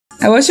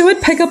I wish it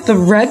would pick up the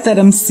red that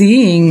I'm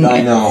seeing.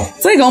 I know.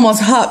 It's like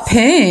almost hot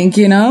pink,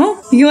 you know?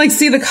 You can like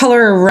see the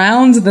color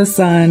around the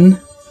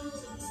sun.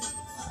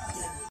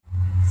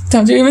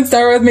 Don't you even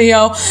start with me,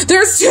 yo.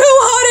 There's 2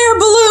 hot air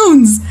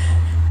balloons!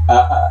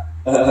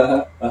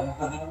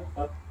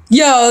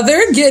 Yo,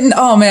 they're getting,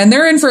 oh man,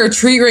 they're in for a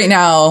treat right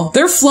now.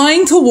 They're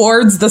flying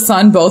towards the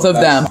sun, both of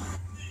them.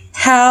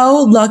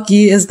 How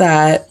lucky is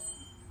that?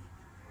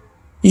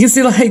 You can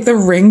see like the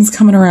rings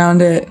coming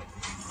around it.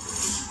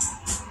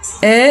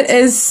 It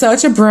is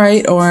such a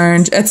bright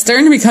orange. It's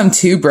starting to become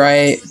too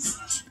bright.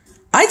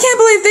 I can't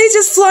believe they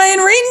just fly in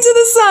right into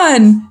the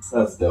sun.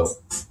 That's dope.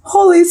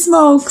 Holy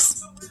smokes.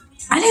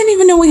 I didn't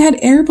even know we had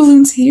air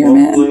balloons here,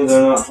 man. Hopefully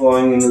they're not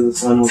flying into the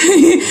sun with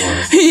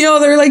Yo,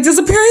 they're like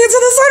disappearing into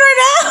the sun right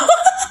now.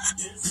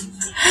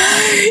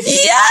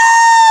 Yo!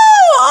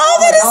 Oh,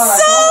 that is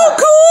so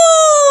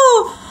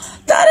cool!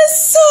 That is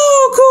so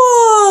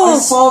cool! I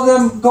saw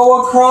them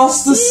go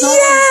across the sun.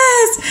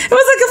 Yes! It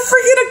was like a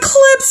freaking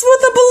eclipse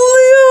with a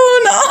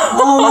balloon!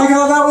 Oh my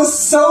god, that was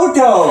so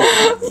dope!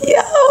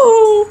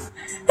 Yo!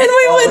 And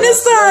we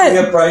witnessed that!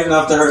 Get bright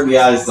enough to hurt the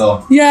eyes,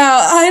 though. Yeah,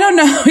 I don't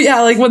know.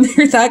 Yeah, like when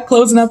they're that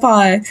close and up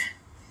high.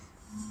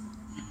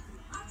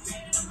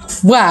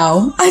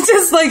 Wow.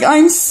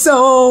 I'm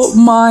so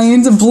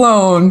mind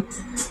blown.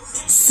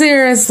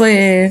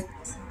 Seriously.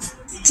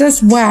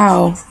 Just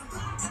wow.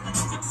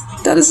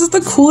 That is just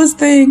the coolest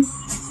thing.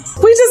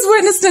 We just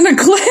witnessed an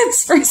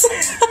eclipse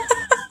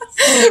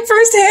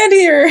firsthand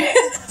here.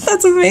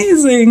 That's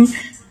amazing.